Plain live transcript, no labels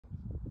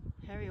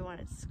Hey everyone,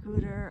 it's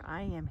Scooter.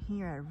 I am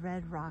here at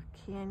Red Rock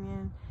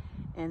Canyon,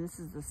 and this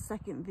is the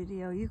second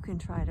video. You can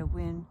try to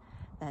win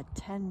that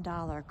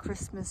 $10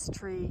 Christmas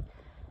tree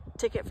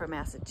ticket for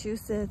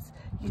Massachusetts.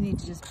 You need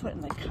to just put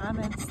in the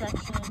comments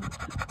section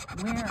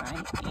where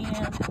I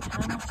am and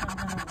how much I'm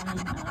going to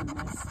win on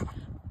this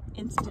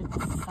instant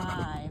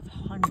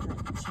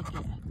 500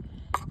 ticket.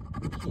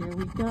 Here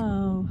we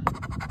go.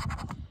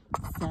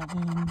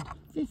 7,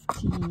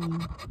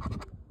 15,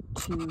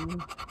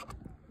 2,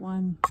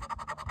 1,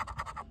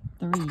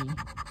 3,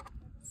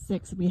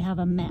 6. We have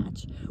a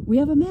match. We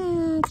have a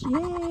match.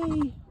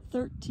 Yay!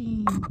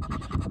 13.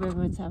 Hope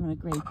everyone's having a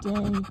great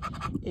day.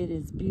 It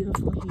is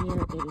beautiful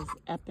here. It is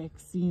epic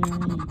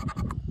scenery.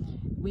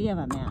 We have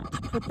a match.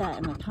 Put that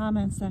in the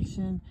comment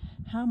section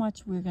how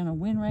much we're going to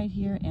win right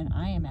here. And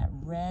I am at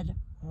Red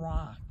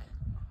Rock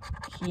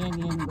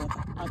Canyon with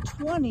a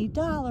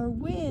 $20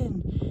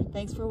 win.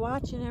 Thanks for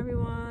watching,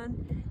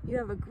 everyone. You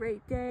have a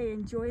great day.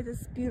 Enjoy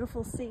this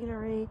beautiful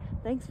scenery.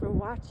 Thanks for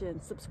watching.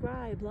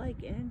 Subscribe,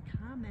 like, and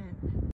comment.